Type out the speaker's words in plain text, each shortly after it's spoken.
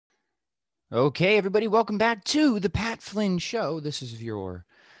Okay, everybody, welcome back to the Pat Flynn Show. This is your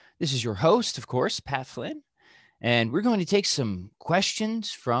host, of course, Pat Flynn, and we're going to take some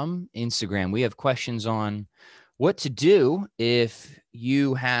questions from Instagram. We have questions on what to do if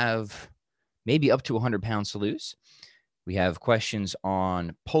you have maybe up to 100 pounds to lose. We have questions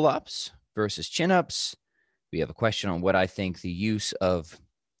on pull-ups versus chin-ups. We have a question on what I think the use of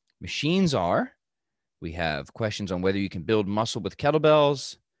machines are. We have questions on whether you can build muscle with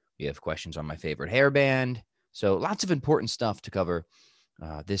kettlebells. We have questions on my favorite hairband. So lots of important stuff to cover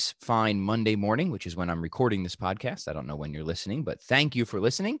this fine Monday morning, which is when I'm recording this podcast. I don't know when you're listening, but thank you for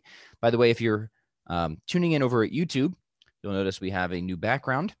listening. By the way, if you're tuning in over at YouTube, you'll notice we have a new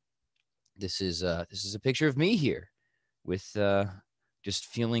background. This is a picture of me here with just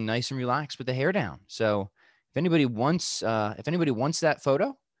feeling nice and relaxed with the hair down. So if anybody wants that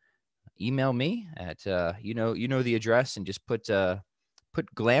photo, email me at you know the address, and just put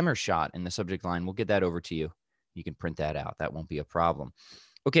glamour shot in the subject line. We'll get that over to you. You can print that out. That won't be a problem.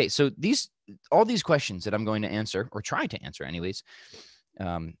 Okay, so all these questions that I'm going to answer, or try to answer anyways,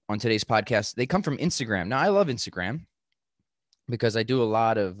 on today's podcast, they come from Instagram. Now, I love Instagram because I do a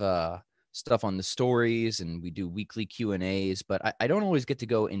lot of stuff on the stories, and we do weekly Q&As, but I don't always get to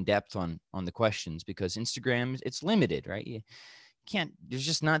go in depth on the questions because Instagram, it's limited, right? There's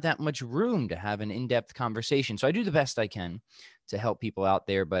just not that much room to have an in-depth conversation. So I do the best I can to help people out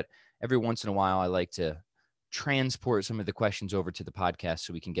there, but every once in a while I like to transport some of the questions over to the podcast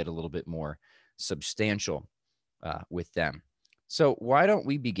so we can get a little bit more substantial with them. So why don't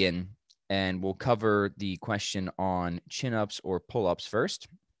we begin, and we'll cover the question on chin-ups or pull-ups first.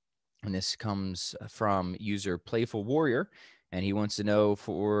 And this comes from user Playful Warrior, and he wants to know,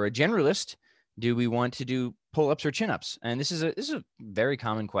 for a generalist, do we want to do pull-ups or chin-ups? And this is a very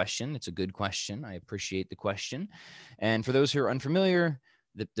common question. It's a good question. I appreciate the question. And for those who are unfamiliar,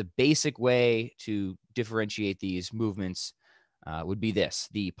 the basic way to differentiate these movements would be this.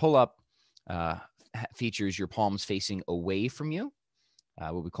 The pull-up features your palms facing away from you,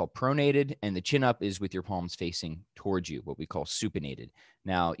 what we call pronated, and the chin up is with your palms facing towards you, what we call supinated.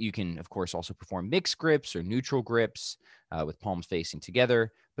 Now, you can, of course, also perform mixed grips or neutral grips with palms facing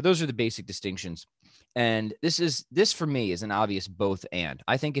together, but those are the basic distinctions. And this for me is an obvious both and.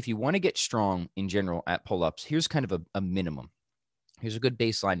 I think if you want to get strong in general at pull-ups, here's kind of a minimum. Here's a good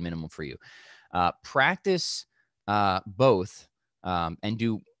baseline minimum for you. Practice both and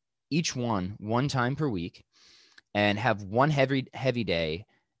do each one time per week, and have one heavy day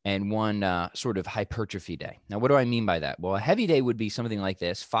and one sort of hypertrophy day. Now, what do I mean by that? Well, a heavy day would be something like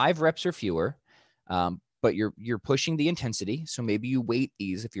this: 5 reps or fewer, but you're pushing the intensity. So maybe you weight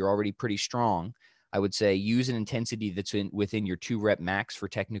these if you're already pretty strong. I would say use an intensity that's within your 2-rep max for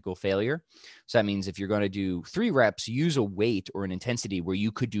technical failure. So that means if you're going to do 3 reps, use a weight or an intensity where you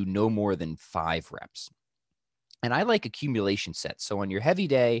could do no more than 5 reps. And I like accumulation sets. So on your heavy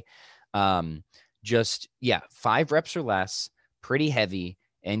day, 5 reps or less, pretty heavy,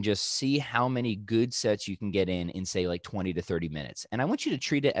 and just see how many good sets you can get in say like 20 to 30 minutes. And I want you to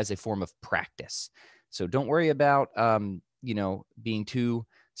treat it as a form of practice. So don't worry about, being too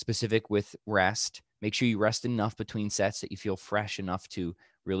specific with rest. Make sure you rest enough between sets that you feel fresh enough to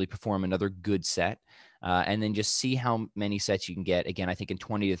really perform another good set. And then just see how many sets you can get. Again, I think in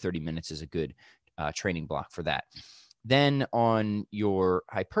 20 to 30 minutes is a good training block for that. Then on your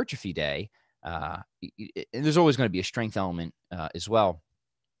hypertrophy day, there's always going to be a strength element as well.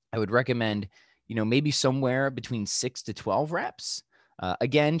 I would recommend, maybe somewhere between 6 to 12 reps.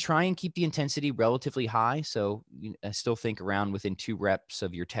 Again, try and keep the intensity relatively high. So I still think around within 2 reps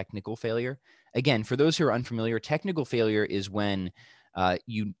of your technical failure. Again, for those who are unfamiliar, technical failure is when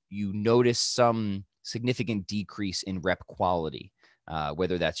you notice some significant decrease in rep quality,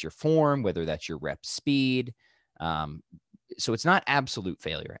 whether that's your form, whether that's your rep speed. So it's not absolute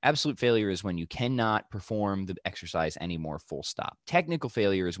failure. Absolute failure is when you cannot perform the exercise anymore, full stop. Technical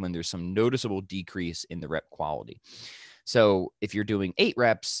failure is when there's some noticeable decrease in the rep quality. So if you're doing 8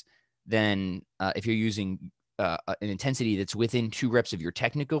 reps, then if you're using an intensity that's within 2 reps of your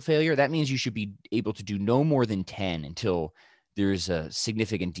technical failure, that means you should be able to do no more than 10 until there's a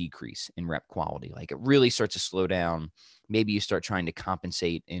significant decrease in rep quality. Like it really starts to slow down. Maybe you start trying to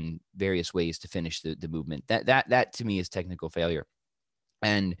compensate in various ways to finish the movement. That to me is technical failure.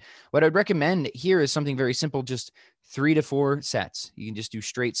 And what I'd recommend here is something very simple, just 3 to 4 sets. You can just do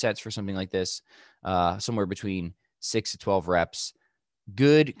straight sets for something like this, somewhere between 6 to 12 reps,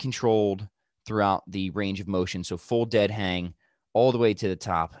 good controlled throughout the range of motion. So full dead hang all the way to the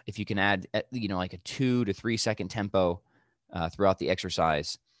top. If you can add, like a 2 to 3 second tempo throughout the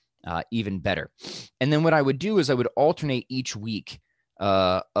exercise, even better. And then what I would do is I would alternate each week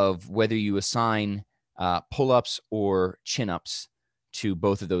of whether you assign pull-ups or chin-ups to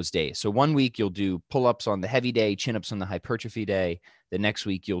both of those days. So one week you'll do pull-ups on the heavy day, chin-ups on the hypertrophy day. The next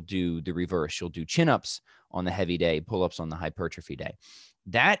week you'll do the reverse. You'll do chin-ups on the heavy day, pull-ups on the hypertrophy day.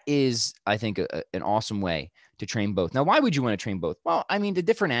 That is, I think, an awesome way to train both. Now, why would you want to train both? Well, I mean, the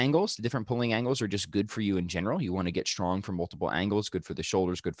different angles, the different pulling angles are just good for you in general. You want to get strong from multiple angles, good for the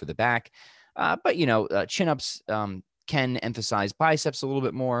shoulders, good for the back. But, chin-ups can emphasize biceps a little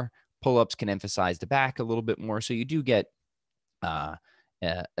bit more. Pull-ups can emphasize the back a little bit more. So you do get a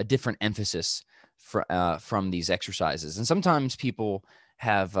different emphasis from these exercises. And sometimes people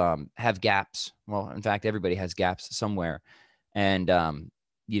have gaps. Well, in fact, everybody has gaps somewhere. And,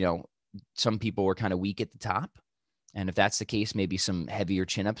 some people are kind of weak at the top. And if that's the case, maybe some heavier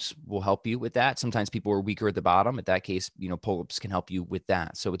chin-ups will help you with that. Sometimes people are weaker at the bottom. In that case, pull-ups can help you with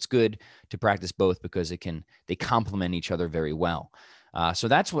that. So it's good to practice both because they complement each other very well. So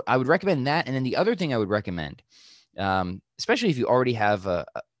that's what I would recommend that. And then the other thing I would recommend, especially if you already have a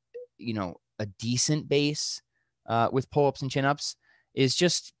decent base with pull-ups and chin-ups, is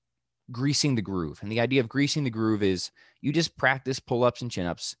just greasing the groove. And the idea of greasing the groove is you just practice pull-ups and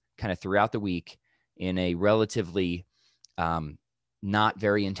chin-ups kind of throughout the week in a relatively not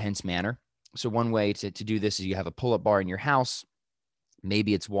very intense manner. So one way to do this is you have a pull-up bar in your house.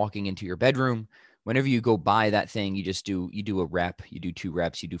 Maybe it's walking into your bedroom. Whenever you go buy that thing, you do a rep, you do 2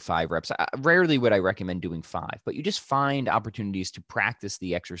 reps, you do 5 reps. Rarely would I recommend doing 5, but you just find opportunities to practice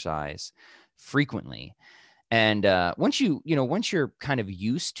the exercise frequently. And once you're kind of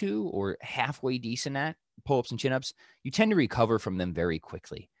used to or halfway decent at pull-ups and chin-ups, you tend to recover from them very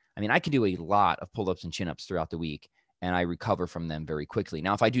quickly. I mean, I can do a lot of pull-ups and chin-ups throughout the week, and I recover from them very quickly.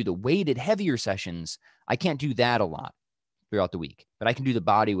 Now, if I do the weighted, heavier sessions, I can't do that a lot throughout the week, but I can do the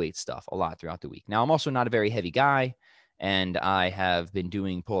body weight stuff a lot throughout the week. Now, I'm also not a very heavy guy, and I have been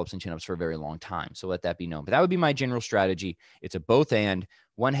doing pull-ups and chin-ups for a very long time. So let that be known. But that would be my general strategy. It's a both and,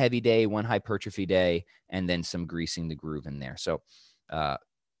 one heavy day, one hypertrophy day, and then some greasing the groove in there. So I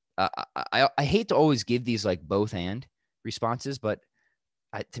hate to always give these like both and responses, but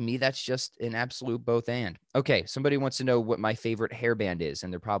to me, that's just an absolute both and. Okay, somebody wants to know what my favorite hairband is.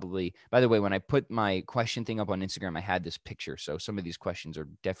 And they're probably, by the way, when I put my question thing up on Instagram, I had this picture. So some of these questions are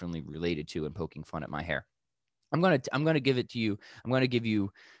definitely related to and poking fun at my hair. I'm gonna give it to you. I'm gonna give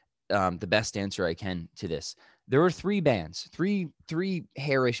you the best answer I can to this. There are 3 bands, three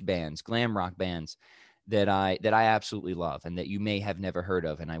hairish bands, glam rock bands that I absolutely love and that you may have never heard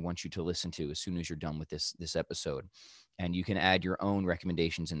of, and I want you to listen to as soon as you're done with this episode. And you can add your own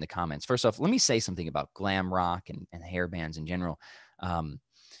recommendations in the comments. First off, let me say something about glam rock and hair bands in general.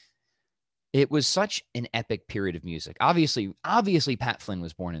 It was such an epic period of music. Obviously, Pat Flynn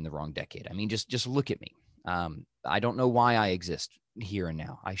was born in the wrong decade. I mean, just look at me. I don't know why I exist here and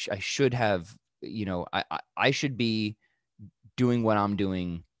now. I should have, I should be doing what I'm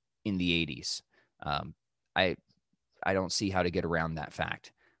doing in the 80s. I don't see how to get around that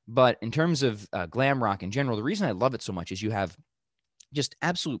fact. But in terms of glam rock in general, the reason I love it so much is you have just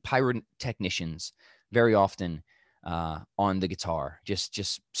absolute pyrotechnicians very often on the guitar,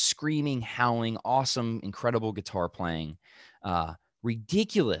 just screaming, howling, awesome, incredible guitar playing,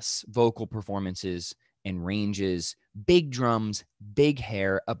 ridiculous vocal performances and ranges, big drums, big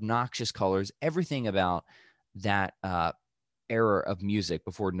hair, obnoxious colors, everything about that era of music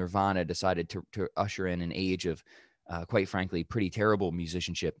before Nirvana decided to usher in an age of, quite frankly, pretty terrible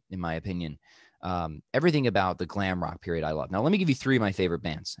musicianship, in my opinion. Everything about the glam rock period I love. Now, let me give you 3 of my favorite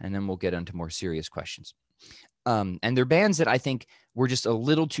bands, and then we'll get into more serious questions. And they're bands that I think were just a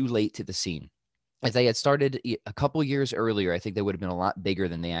little too late to the scene. If they had started a couple years earlier, I think they would have been a lot bigger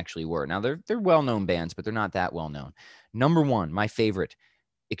than they actually were. Now, they're well-known bands, but they're not that well-known. Number 1, my favorite,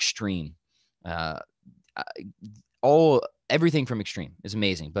 Extreme. Everything from Extreme is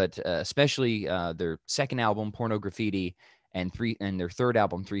amazing, but especially their second album, Porno Graffiti, and their third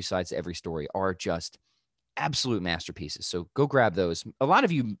album, 3 Sides to Every Story, are just absolute masterpieces. So go grab those. A lot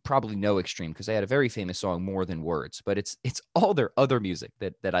of you probably know Extreme because they had a very famous song, More Than Words, but it's all their other music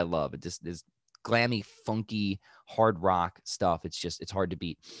that I love. It just is glammy, funky, hard rock stuff. It's hard to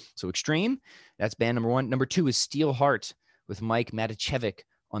beat. So Extreme, that's band number 1. Number 2 is Steel Heart with Mike Matijevic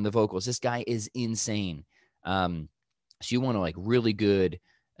on the vocals. This guy is insane. So you want to like really good,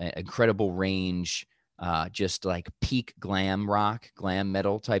 incredible range, just like peak glam rock, glam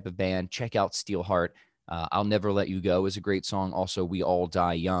metal type of band. Check out Steel Heart. I'll Never Let You Go is a great song. Also, We All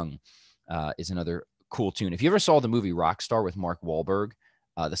Die Young is another cool tune. If you ever saw the movie Rockstar with Mark Wahlberg,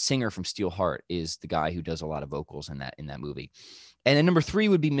 the singer from Steel Heart is the guy who does a lot of vocals in that movie. And then number 3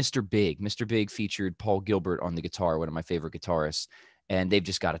 would be Mr. Big. Mr. Big featured Paul Gilbert on the guitar, one of my favorite guitarists. and they've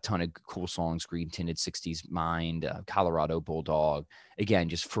just got a ton of cool songs. Green Tinted 60s Mind, Colorado Bulldog. Again,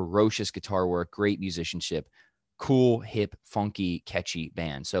 just ferocious guitar work, great musicianship, cool, hip, funky, catchy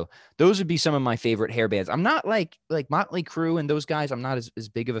band. So those would be some of my favorite hair bands. I'm not like Motley Crue and those guys. I'm not as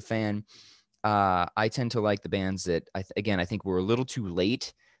big of a fan. I tend to like the bands that I think we're a little too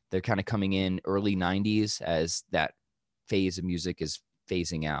late. They're kind of coming in early 90s as that phase of music is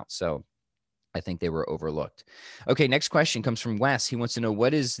phasing out. So I think they were overlooked. Okay, next question comes from Wes. He wants to know,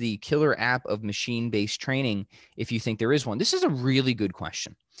 what is the killer app of machine-based training, if you think there is one? This is a really good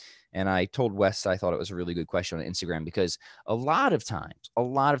question. And I told Wes I thought it was a really good question on Instagram, because a lot of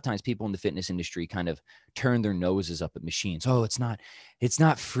times people in the fitness industry kind of turn their noses up at machines. Oh, it's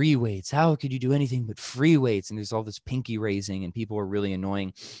not free weights. How could you do anything but free weights? And there's all this pinky raising, and people are really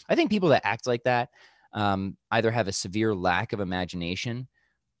annoying. I think people that act like that either have a severe lack of imagination,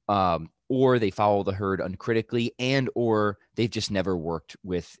 or they follow the herd uncritically, and or they've just never worked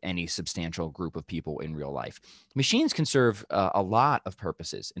with any substantial group of people in real life. Machines can serve a lot of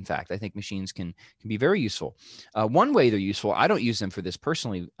purposes. In fact, I think machines can be very useful. One way they're useful, I don't use them for this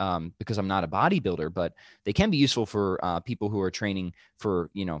personally because I'm not a bodybuilder, but they can be useful for people who are training for,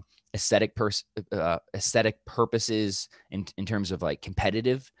 aesthetic purposes in terms of like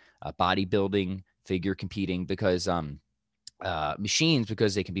competitive bodybuilding, figure competing, because machines,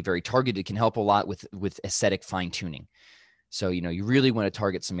 because they can be very targeted, can help a lot with aesthetic fine tuning. So, you really want to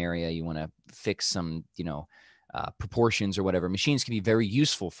target some area, you want to fix some, proportions or whatever. Machines can be very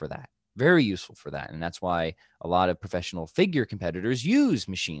useful for that. And that's why a lot of professional figure competitors use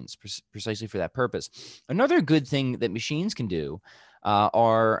machines precisely for that purpose. Another good thing that machines can do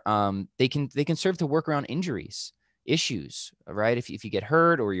are they can serve to work around injuries, issues, right? If you get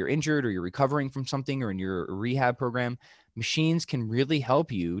hurt or you're injured or you're recovering from something or in your rehab program, machines can really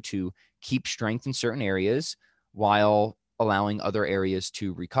help you to keep strength in certain areas while allowing other areas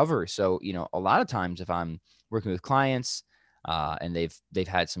to recover. So, a lot of times if I'm working with clients and they've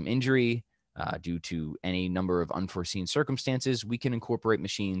had some injury due to any number of unforeseen circumstances, we can incorporate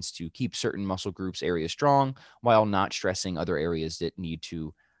machines to keep certain muscle groups, areas strong while not stressing other areas that need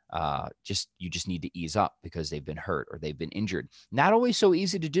to you just need to ease up because they've been hurt or they've been injured. Not always so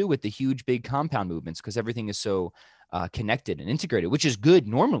easy to do with the huge, big compound movements because everything is so connected and integrated, which is good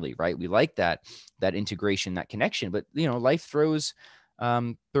normally, right? We like that integration, that connection, but life throws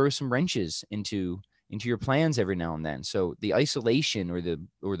some wrenches into your plans every now and then. So the isolation or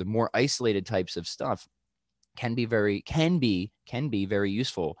the more isolated types of stuff can be very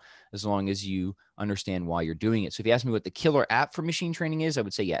useful as long as you understand why you're doing it. So if you ask me what the killer app for machine training is, I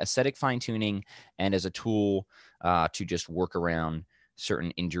would say, aesthetic fine tuning, and as a tool to just work around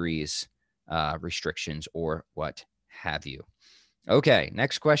certain injuries, restrictions, or what have you. Okay,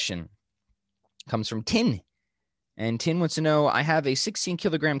 next question comes from Tin. And Tin wants to know, I have a 16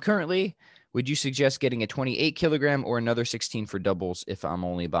 kilogram currently. Would you suggest getting a 28 kilogram or another 16 for doubles if I'm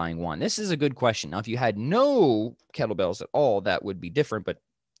only buying one? This is a good question. Now, if you had no kettlebells at all, that would be different. But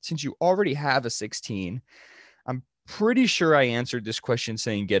since you already have a 16, I'm pretty sure I answered this question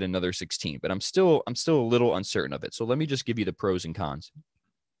saying get another 16, but I'm still a little uncertain of it. So let me just give you the pros and cons.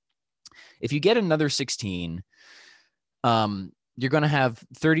 If you get another 16, you're going to have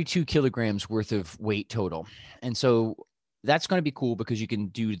 32 kilograms worth of weight total. And so that's going to be cool because you can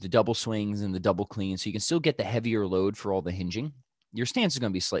do the double swings and the double clean. So you can still get the heavier load for all the hinging. Your stance is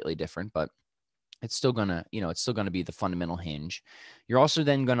going to be slightly different, but it's still going to be the fundamental hinge. You're also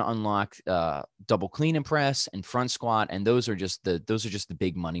then going to unlock double clean and press and front squat. And those are just the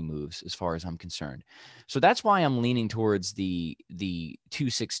big money moves as far as I'm concerned. So that's why I'm leaning towards the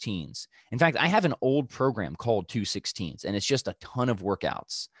 216s. In fact, I have an old program called 216s, and it's just a ton of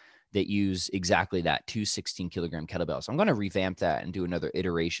workouts that use exactly that 216 kilogram kettlebell. So I'm going to revamp that and do another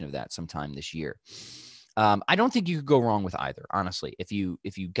iteration of that sometime this year. I don't think you could go wrong with either, honestly. If you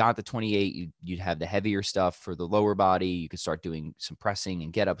got the 28, you'd have the heavier stuff for the lower body. You could start doing some pressing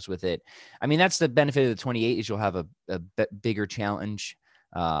and get-ups with it. I mean, that's the benefit of the 28 is you'll have a bigger challenge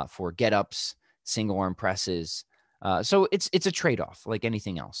for get-ups, single arm presses. So it's a trade-off like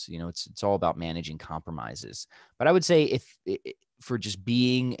anything else. It's all about managing compromises. But I would say if for just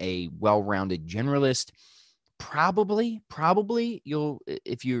being a well-rounded generalist, probably you'll,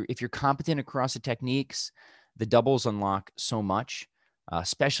 if you're competent across the techniques, the doubles unlock so much,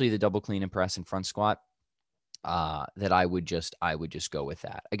 especially the double clean and press and front squat, that I would just go with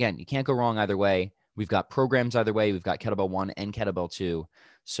that. Again, you can't go wrong either way. We've got programs either way. We've got Kettlebell 1 and Kettlebell 2.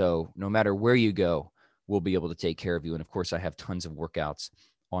 So no matter where you go, we'll be able to take care of you. And of course, I have tons of workouts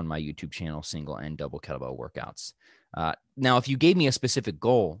on my YouTube channel, single and double kettlebell workouts. Now, if you gave me a specific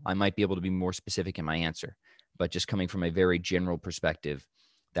goal, I might be able to be more specific in my answer. but just coming from a very general perspective,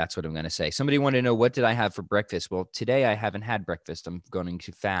 that's what I'm going to say. Somebody wanted to know, what did I have for breakfast? Well, today I haven't had breakfast. I'm going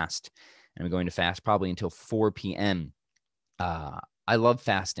to fast, and I'm going to fast probably until 4 p.m. I love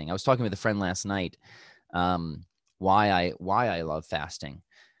fasting. I was talking with a friend last night, why I love fasting.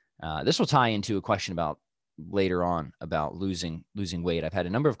 This will tie into a question about later on about losing weight. I've had a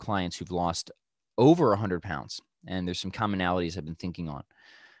number of clients who've lost over 100 pounds, and there's some commonalities I've been thinking on.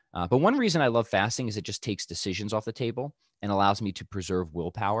 But one reason I love fasting is it just takes decisions off the table and allows me to preserve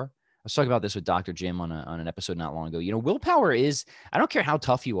willpower. I was talking about this with Dr. Jim on an episode not long ago. You know, willpower is, I don't care how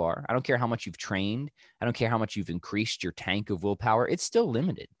tough you are. I don't care how much you've trained. I don't care how much you've increased your tank of willpower. It's still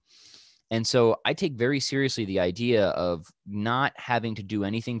limited. And so I take very seriously the idea of not having to do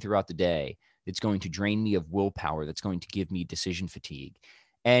anything throughout the day that's going to drain me of willpower, that's going to give me decision fatigue.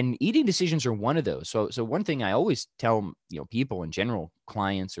 And eating decisions are one of those. So one thing I always tell, people in general,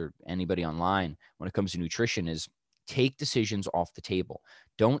 clients or anybody online when it comes to nutrition is take decisions off the table.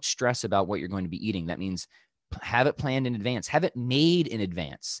 Don't stress about what you're going to be eating. That means have it planned in advance, have it made in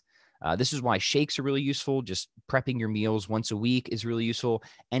advance. This is why shakes are really useful. Just prepping your meals once a week is really useful,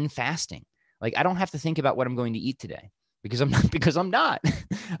 and fasting. Like, I don't have to think about what I'm going to eat today because I'm not,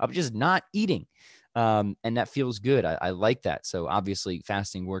 I'm just not eating. And that feels good. I like that. So obviously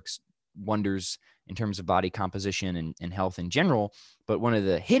fasting works wonders in terms of body composition and health in general. But one of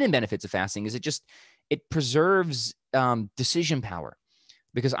the hidden benefits of fasting is it preserves decision power,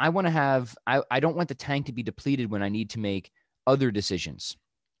 because I want to I don't want the tank to be depleted when I need to make other decisions.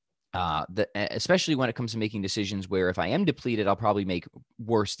 Especially when it comes to making decisions where if I am depleted, I'll probably make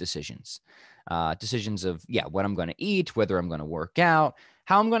worse decisions. Decisions of, what I'm going to eat, whether I'm going to work out,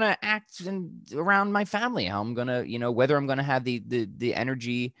 how I'm going to act around my family, how I'm going to, whether I'm going to have the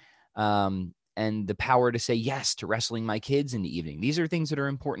energy and the power to say yes to wrestling my kids in the evening. These are things that are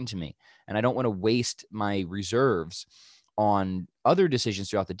important to me, and I don't want to waste my reserves on other decisions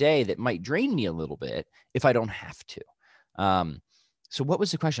throughout the day that might drain me a little bit if I don't have to. So what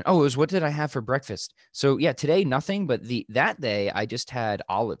was the question? Oh, it was, what did I have for breakfast? So today, nothing, but that day I just had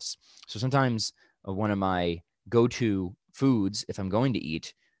olives. So sometimes one of my go-to foods, if I'm going to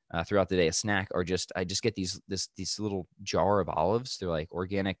eat throughout the day, a snack, or I just get these little jar of olives. They're like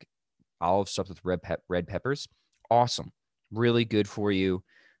organic olives stuffed with red peppers. Awesome. Really good for you.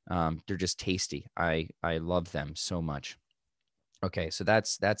 They're just tasty. I love them so much. Okay, so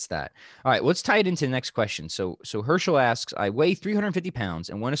that's that. All right, let's tie it into the next question. So Herschel asks, I weigh 350 pounds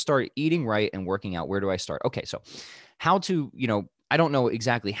and want to start eating right and working out. Where do I start? Okay, so how to, I don't know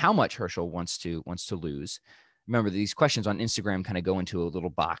exactly how much Herschel wants to lose. Remember, these questions on Instagram kind of go into a little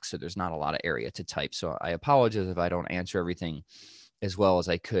box, so there's not a lot of area to type. So I apologize if I don't answer everything as well as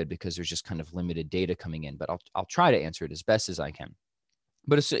I could, because there's just kind of limited data coming in, but I'll try to answer it as best as I can.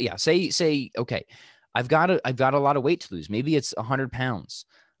 But it's, say, okay, I've got a lot of weight to lose. Maybe it's 100 pounds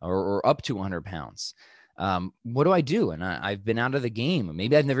or up to 100 pounds. What do I do? And I've been out of the game.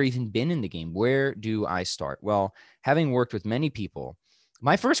 Maybe I've never even been in the game. Where do I start? Well, having worked with many people,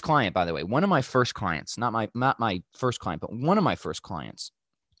 my first client, by the way, one of my first clients, not my first client, but one of my first clients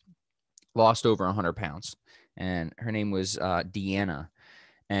lost over 100 pounds. And her name was Deanna.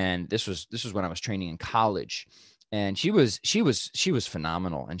 And this was when I was training in college. And she was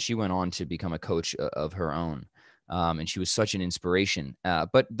phenomenal. And she went on to become a coach of her own. And she was such an inspiration.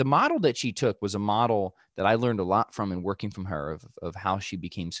 But the model that she took was a model that I learned a lot from in working from her of how she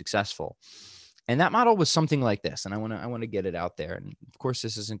became successful. And that model was something like this. And I want to get it out there. And of course,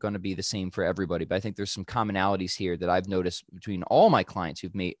 this isn't going to be the same for everybody, but I think there's some commonalities here that I've noticed between all my clients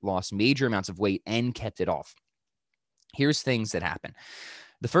who've lost major amounts of weight and kept it off. Here's things that happen.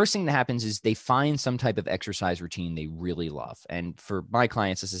 The first thing that happens is they find some type of exercise routine they really love. And for my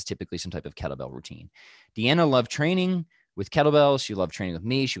clients, this is typically some type of kettlebell routine. Deanna loved training with kettlebells. She loved training with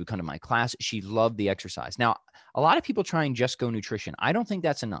me. She would come to my class. She loved the exercise. Now, a lot of people try and just go nutrition. I don't think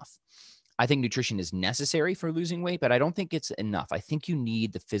that's enough. I think nutrition is necessary for losing weight, but I don't think it's enough. I think you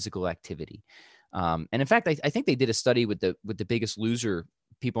need the physical activity. And in fact, I think they did a study with the Biggest Loser,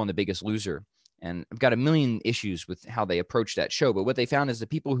 people on The Biggest Loser. And I've got a million issues with how they approached that show. But what they found is the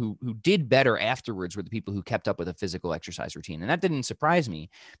people who did better afterwards were the people who kept up with a physical exercise routine. And that didn't surprise me,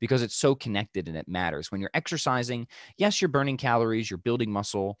 because it's so connected and it matters. When you're exercising, yes, you're burning calories, you're building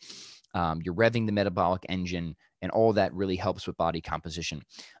muscle, you're revving the metabolic engine, and all that really helps with body composition.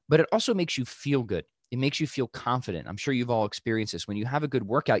 But it also makes you feel good. It makes you feel confident. I'm sure you've all experienced this. When you have a good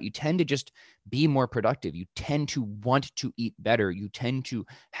workout, you tend to just be more productive. You tend to want to eat better. You tend to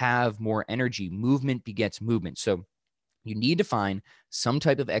have more energy. Movement begets movement. So you need to find some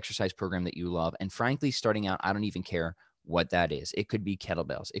type of exercise program that you love. And frankly, starting out, I don't even care what that is. It could be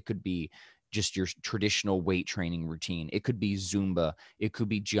kettlebells. It could be just your traditional weight training routine. It could be Zumba. It could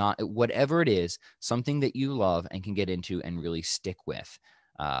be whatever it is, something that you love and can get into and really stick with.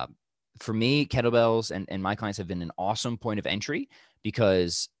 For me, kettlebells and my clients have been an awesome point of entry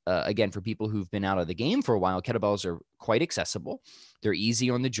because, again, for people who've been out of the game for a while, kettlebells are quite accessible. They're easy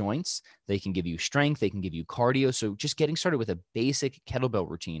on the joints. They can give you strength. They can give you cardio. So just getting started with a basic kettlebell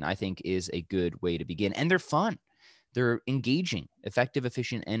routine, I think, is a good way to begin. And they're fun. They're engaging, effective,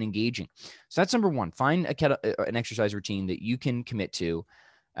 efficient, and engaging. So that's number one. Find an exercise routine that you can commit to.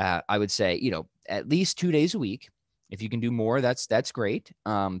 I would say, at least 2 days a week. If you can do more, that's great.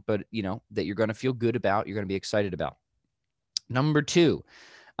 But that you're going to feel good about, you're going to be excited about. Number two,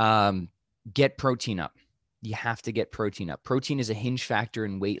 get protein up. You have to get protein up. Protein is a hinge factor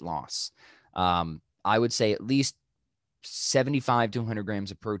in weight loss. I would say at least 75 to 100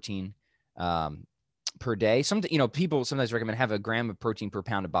 grams of protein per day. People sometimes recommend have a gram of protein per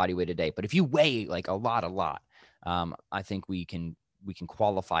pound of body weight a day. But if you weigh like a lot, I think we can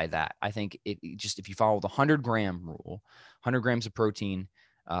qualify that. I think if you follow the 100-gram rule, 100 grams of protein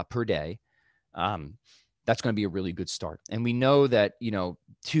per day, that's going to be a really good start. And we know that,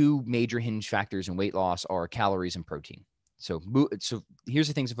 two major hinge factors in weight loss are calories and protein. So here's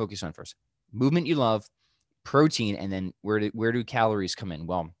the things to focus on first: movement you love, protein, and then where do calories come in?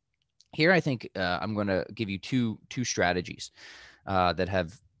 Well, here I think I'm going to give you two strategies that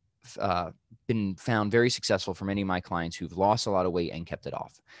have been found very successful for many of my clients who've lost a lot of weight and kept it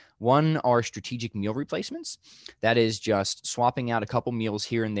off. One are strategic meal replacements. That is just swapping out a couple meals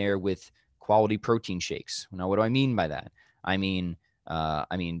here and there with quality protein shakes. Now, what do I mean by that? I mean,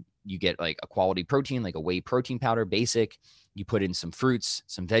 you get like a quality protein, like a whey protein powder, basic. You put in some fruits,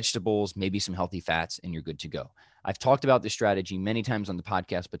 some vegetables, maybe some healthy fats, and you're good to go. I've talked about this strategy many times on the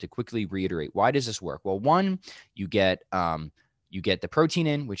podcast, but to quickly reiterate, why does this work? Well, one, you get the protein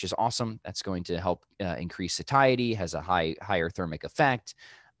in, which is awesome. That's going to help increase satiety, has a higher thermic effect.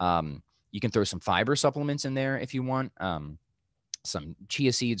 You can throw some fiber supplements in there if you want, some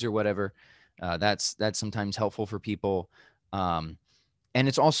chia seeds or whatever. That's sometimes helpful for people. And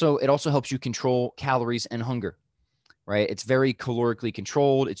it also helps you control calories and hunger, right? It's very calorically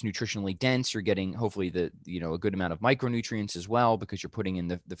controlled. It's nutritionally dense. You're getting hopefully a good amount of micronutrients as well because you're putting in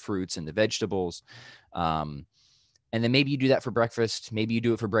the fruits and the vegetables. And then maybe you do that for breakfast. Maybe you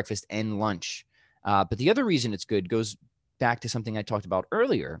do it for breakfast and lunch. But the other reason it's good goes back to something I talked about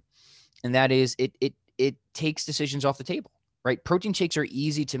earlier, and that is it takes decisions off the table, right? Protein shakes are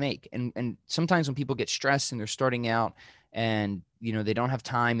easy to make, and sometimes when people get stressed and they're starting out, and they don't have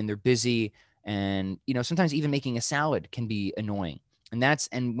time and they're busy, and sometimes even making a salad can be annoying.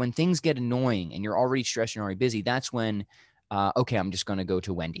 And when things get annoying and you're already stressed and already busy, that's when okay, I'm just going to go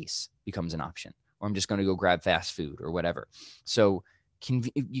to Wendy's becomes an option, or I'm just going to go grab fast food or whatever. So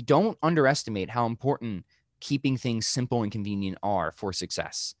you don't underestimate how important keeping things simple and convenient are for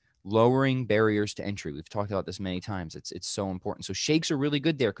success. Lowering barriers to entry. We've talked about this many times. It's so important. So shakes are really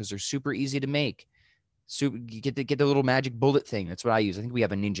good there because they're super easy to make. So you get the little magic bullet thing. That's what I use. I think we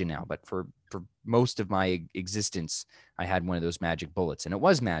have a Ninja now, but for most of my existence, I had one of those magic bullets, and it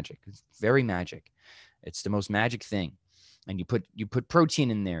was magic. It's very magic. It's the most magic thing. And you put protein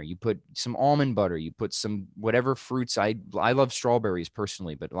in there. You put some almond butter. You put some whatever fruits. I love strawberries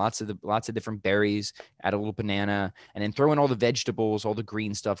personally, but lots of different berries. Add a little banana, and then throw in all the vegetables, all the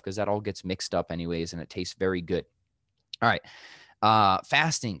green stuff, because that all gets mixed up anyways, and it tastes very good. All right.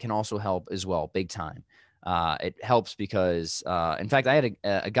 Fasting can also help as well, big time. It helps because, in fact, I had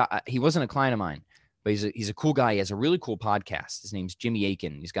a guy. He wasn't a client of mine, but he's a cool guy. He has a really cool podcast. His name's Jimmy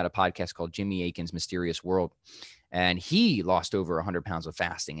Akin. He's got a podcast called Jimmy Akin's Mysterious World. And he lost over 100 pounds of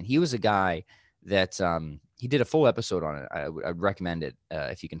fasting. And he was a guy that he did a full episode on it. I'd recommend it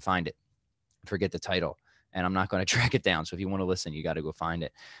if you can find it. I forget the title, and I'm not going to track it down. So if you want to listen, you got to go find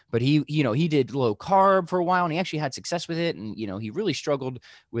it. But he did low carb for a while, and he actually had success with it. And, he really struggled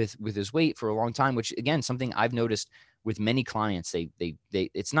with his weight for a long time, which, again, something I've noticed with many clients. They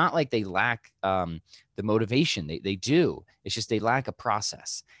it's not like they lack the motivation. They do. It's just they lack a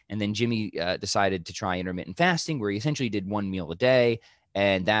process. And then Jimmy decided to try intermittent fasting, where he essentially did one meal a day,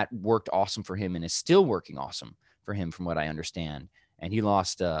 and that worked awesome for him and is still working awesome for him, from what I understand. And he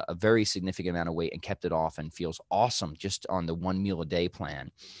lost a very significant amount of weight and kept it off and feels awesome just on the one meal a day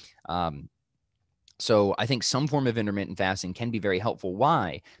plan. So I think some form of intermittent fasting can be very helpful.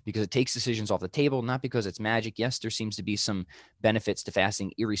 Why? Because it takes decisions off the table, not because it's magic. Yes, there seems to be some benefits to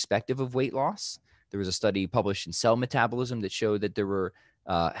fasting irrespective of weight loss. There was a study published in Cell Metabolism that showed that there were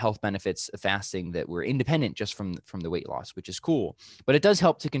health benefits of fasting that were independent just from the weight loss, which is cool. But it does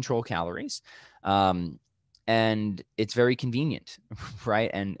help to control calories. And and it's very convenient,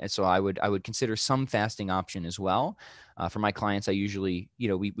 right? And so I would consider some fasting option as well. For my clients, I usually,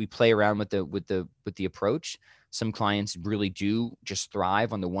 we play around with the approach. Some clients really do just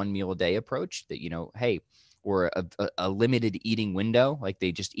thrive on the 1 meal a day approach that, hey, or a limited eating window, like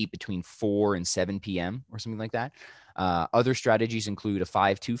they just eat between 4 and 7 p.m. or something like that. Other strategies include a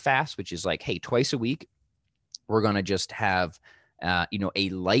 5-2 fast, which is like, hey, twice a week, we're going to just have, a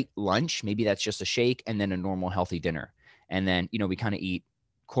light lunch. Maybe that's just a shake and then a normal healthy dinner. And then, we kind of eat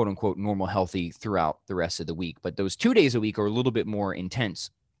quote unquote normal healthy throughout the rest of the week. But those 2 days a week are a little bit more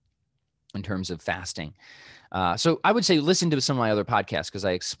intense in terms of fasting. So I would say listen to some of my other podcasts because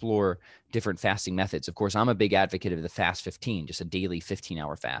I explore different fasting methods. Of course, I'm a big advocate of the Fast 15, just a daily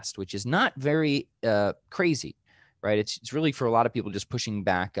 15-hour fast, which is not very crazy, right? It's really for a lot of people just pushing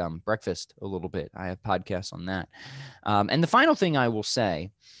back breakfast a little bit. I have podcasts on that. And the final thing I will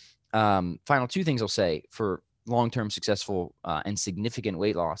say, final two things I'll say for long-term successful and significant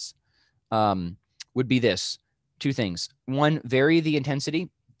weight loss would be this. Two things. One, vary the intensity.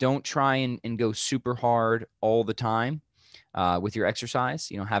 Don't try and go super hard all the time with your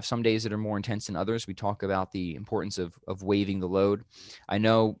exercise. Have some days that are more intense than others. We talk about the importance of waiving the load. I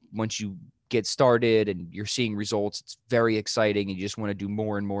know once you get started and you're seeing results, it's very exciting and you just want to do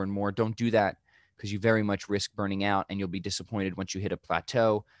more and more and more. Don't do that because you very much risk burning out and you'll be disappointed once you hit a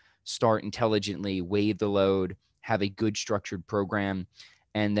plateau. Start intelligently, waive the load, have a good structured program.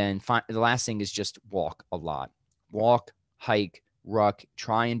 And then the last thing is just walk a lot. Walk, hike, ruck,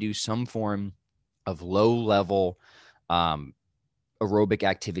 try and do some form of low level aerobic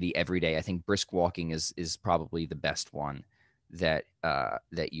activity every day. I think brisk walking is probably the best one that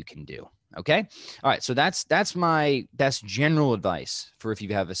you can do. Okay. All right. So that's my best general advice for if you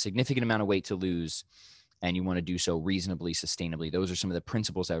have a significant amount of weight to lose and you want to do so reasonably, sustainably. Those are some of the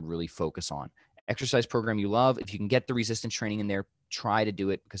principles I would really focus on. Exercise program you love. If you can get the resistance training in there, try to do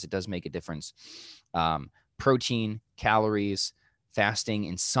it because it does make a difference. Protein, calories, fasting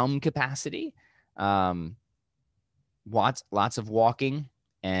in some capacity, lots of walking,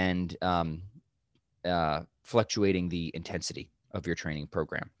 and fluctuating the intensity of your training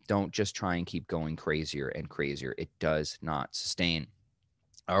program. Don't just try and keep going crazier and crazier. It does not sustain.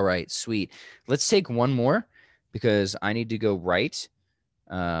 All right, sweet. Let's take one more because I need to go write.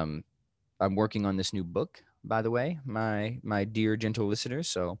 I'm working on this new book, by the way, my dear gentle listeners.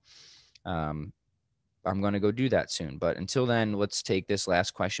 So I'm going to go do that soon. But until then, let's take this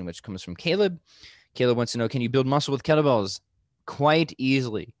last question, which comes from Caleb. Caleb wants to know, can you build muscle with kettlebells? Quite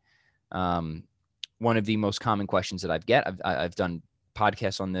easily. One of the most common questions that I've done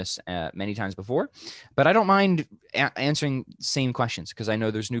podcasts on this many times before, but I don't mind answering same questions because I know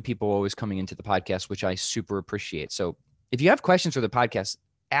there's new people always coming into the podcast, which I super appreciate. So if you have questions for the podcast,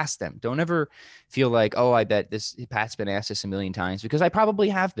 ask them. Don't ever feel like, oh, I bet Pat's been asked this a million times, because I probably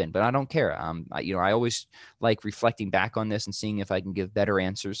have been, but I don't care. I always like reflecting back on this and seeing if I can give better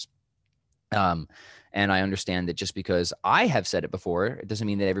answers. And I understand that just because I have said it before, it doesn't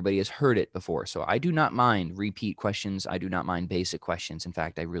mean that everybody has heard it before. So I do not mind repeat questions. I do not mind basic questions. In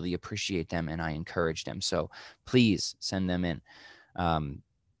fact, I really appreciate them and I encourage them. So please send them in.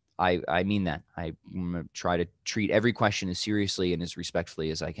 I mean that. I'm going to try to treat every question as seriously and as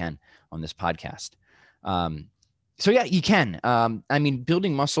respectfully as I can on this podcast. So yeah, you can.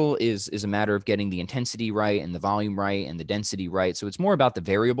 Building muscle is a matter of getting the intensity right and the volume right and the density right. So it's more about the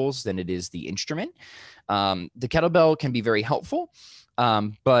variables than it is the instrument. The kettlebell can be very helpful.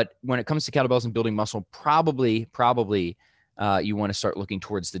 But when it comes to kettlebells and building muscle, probably you want to start looking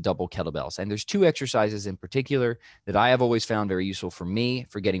towards the double kettlebells. And there's two exercises in particular that I have always found very useful for me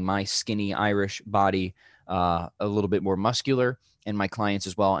for getting my skinny Irish body a little bit more muscular, and my clients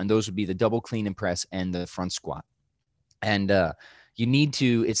as well. And those would be the double clean and press and the front squat. And you need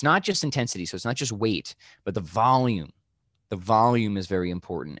to, it's not just intensity. So it's not just weight, but the volume. The volume is very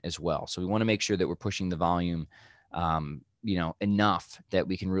important as well. So we want to make sure that we're pushing the volume, enough that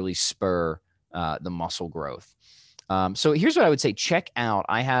we can really spur the muscle growth. So here's what I would say. Check out,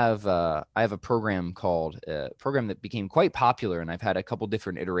 I have a program program that became quite popular, and I've had a couple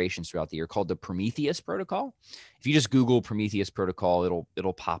different iterations throughout the year, called the Prometheus Protocol. If you just Google Prometheus Protocol,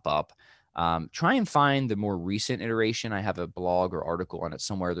 it'll pop up. Try and find the more recent iteration. I have a blog or article on it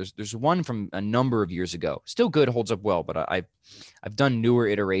somewhere. There's one from a number of years ago. Still good, holds up well, but I've done newer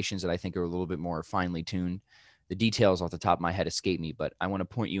iterations that I think are a little bit more finely tuned. The details off the top of my head escape me, but I want to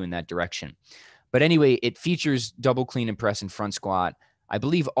point you in that direction. But anyway, it features double clean and press and front squat. I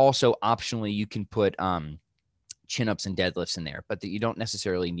believe also optionally you can put chin-ups and deadlifts in there, but that you don't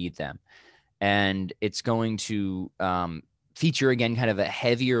necessarily need them. And it's going to feature, again, kind of a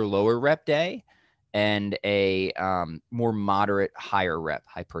heavier lower rep day and a more moderate, higher rep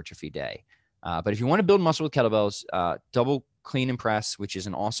hypertrophy day. But if you want to build muscle with kettlebells, double clean and press, which is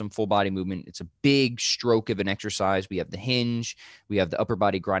an awesome full body movement. It's a big stroke of an exercise. We have the hinge, we have the upper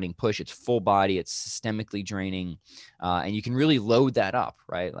body grinding push. It's full body, it's systemically draining, and you can really load that up,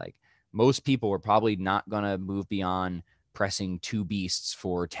 right? Like most people are probably not going to move beyond pressing two beasts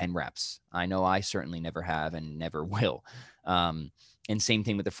for 10 reps. I know I certainly never have and never will. And same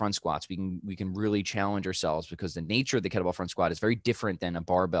thing with the front squats. We can really challenge ourselves because the nature of the kettlebell front squat is very different than a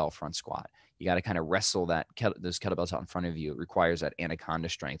barbell front squat. You got to kind of wrestle those kettlebells out in front of you. It requires that anaconda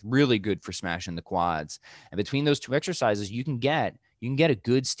strength. Really good for smashing the quads. And between those two exercises, you can get a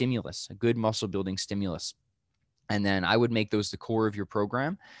good stimulus, a good muscle building stimulus. And then I would make those the core of your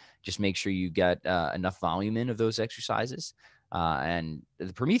program. Just make sure you get enough volume in of those exercises. And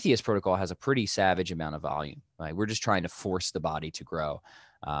the Prometheus protocol has a pretty savage amount of volume. Right? We're just trying to force the body to grow.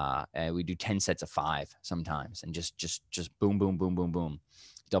 And we do 10 sets of 5 sometimes, and just boom, boom, boom, boom, boom,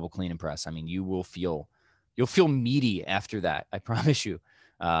 double clean and press. I mean, you'll feel meaty after that. I promise you.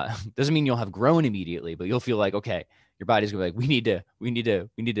 Doesn't mean you'll have grown immediately, but you'll feel like, okay, your body's gonna be like, we need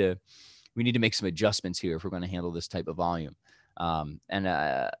to make some adjustments here if we're going to handle this type of volume.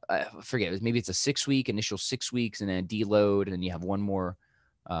 I forget, maybe it's a 6-week, initial 6 weeks, and then a deload, and then you have one more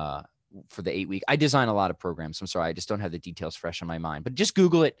for the 8-week. I design a lot of programs. I'm sorry, I just don't have the details fresh on my mind. But just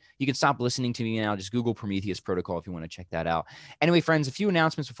Google it. You can stop listening to me now. Just Google Prometheus protocol if you want to check that out. Anyway, friends, a few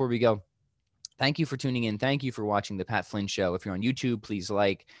announcements before we go. Thank you for tuning in. Thank you for watching the Pat Flynn Show. If you're on YouTube, please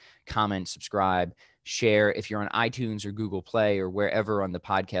like, comment, subscribe, share. If you're on iTunes or Google Play or wherever on the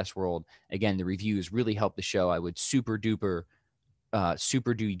podcast world, again, the reviews really help the show. I would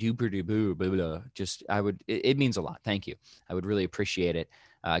it means a lot. Thank you. I would really appreciate it.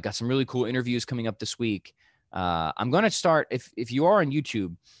 Got some really cool interviews coming up this week. I'm going to start, if you are on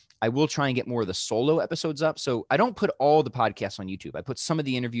YouTube, I will try and get more of the solo episodes up. So I don't put all the podcasts on YouTube. I put some of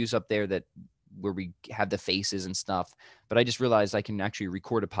the interviews up there where we have the faces and stuff, but I just realized I can actually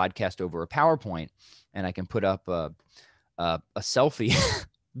record a podcast over a PowerPoint, and I can put up a selfie,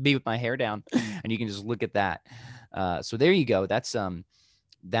 me with my hair down, and you can just look at that. So there you go. That's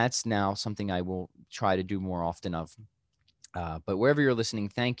now something I will try to do more often of. But wherever you're listening,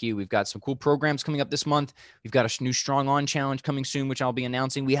 thank you. We've got some cool programs coming up this month. We've got a new Strong On Challenge coming soon, which I'll be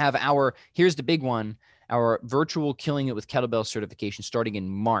announcing. We have here's the big one, our virtual Killing It with Kettlebell certification starting in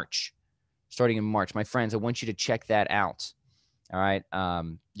March. My friends, I want you to check that out. All right.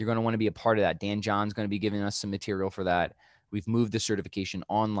 You're going to want to be a part of that. Dan John's going to be giving us some material for that. We've moved the certification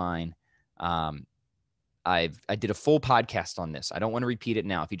online. I did a full podcast on this. I don't want to repeat it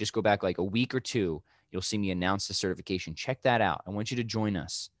now. If you just go back like a week or two, you'll see me announce the certification. Check that out. I want you to join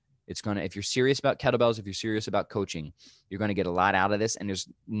us. If you're serious about kettlebells, if you're serious about coaching, you're going to get a lot out of this. And there's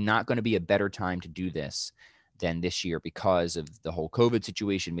not going to be a better time to do this than this year because of the whole COVID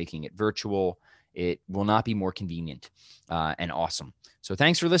situation, making it virtual. It will not be more convenient and awesome. So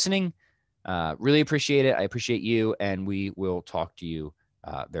thanks for listening. Really appreciate it. I appreciate you. And we will talk to you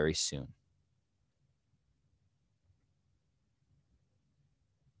very soon.